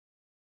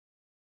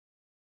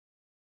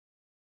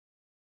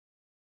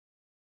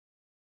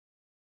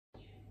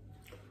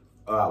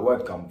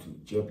Welcome to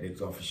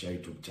Geopolitics official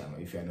YouTube channel.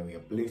 If you are new here,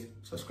 please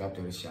subscribe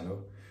to this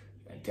channel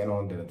and turn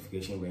on the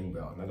notification ring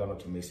bell in order not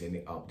to miss any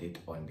update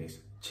on this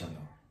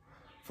channel.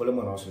 Follow me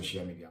on all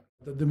social media.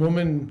 At the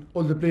moment,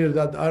 all the players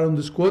that are on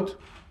the squad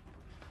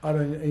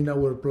are in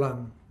our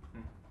plan.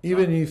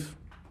 Even if,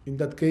 in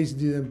that case,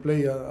 didn't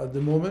play at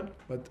the moment,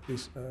 but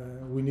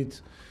we need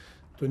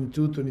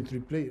 22, 23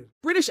 players.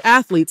 British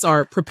athletes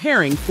are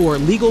preparing for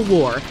legal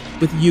war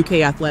with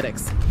UK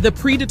athletics. The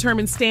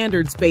predetermined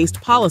standards-based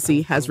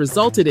policy has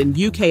resulted in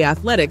UK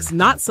athletics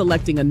not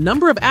selecting a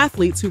number of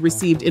athletes who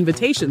received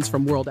invitations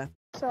from World Athletics.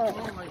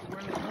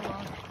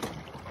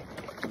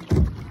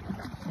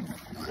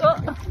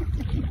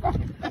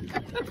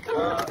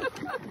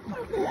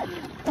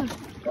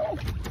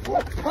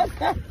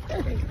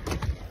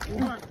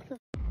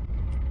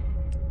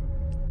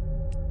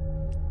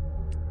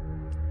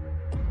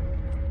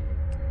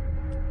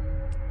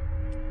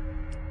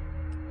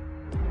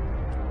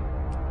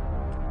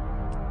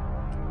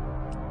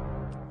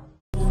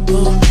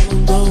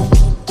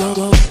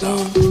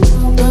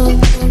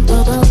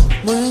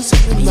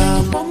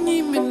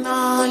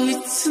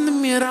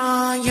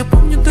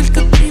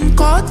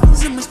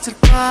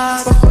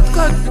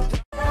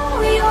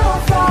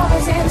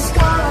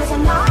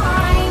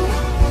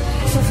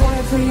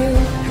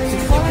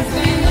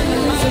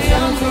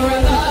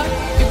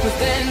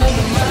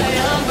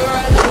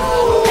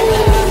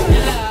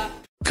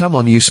 Come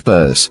on you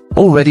Spurs,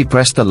 already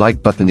press the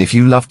like button if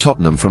you love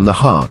Tottenham from the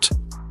heart.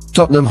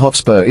 Tottenham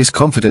Hotspur is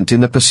confident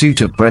in the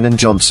pursuit of Brennan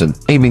Johnson,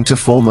 aiming to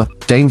form a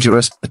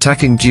dangerous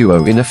attacking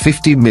duo in a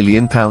 £50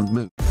 million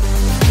move.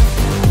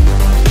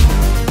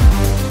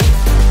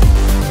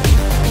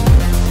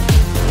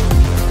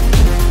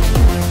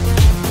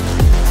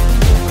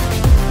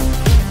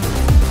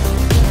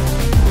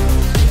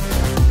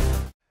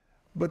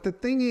 But the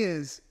thing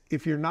is,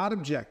 if you're not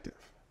objective,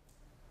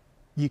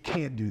 you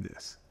can't do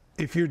this.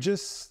 If you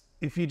just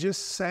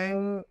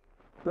say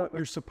what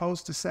you're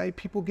supposed to say,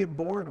 people get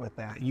bored with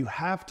that. You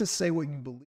have to say what you believe.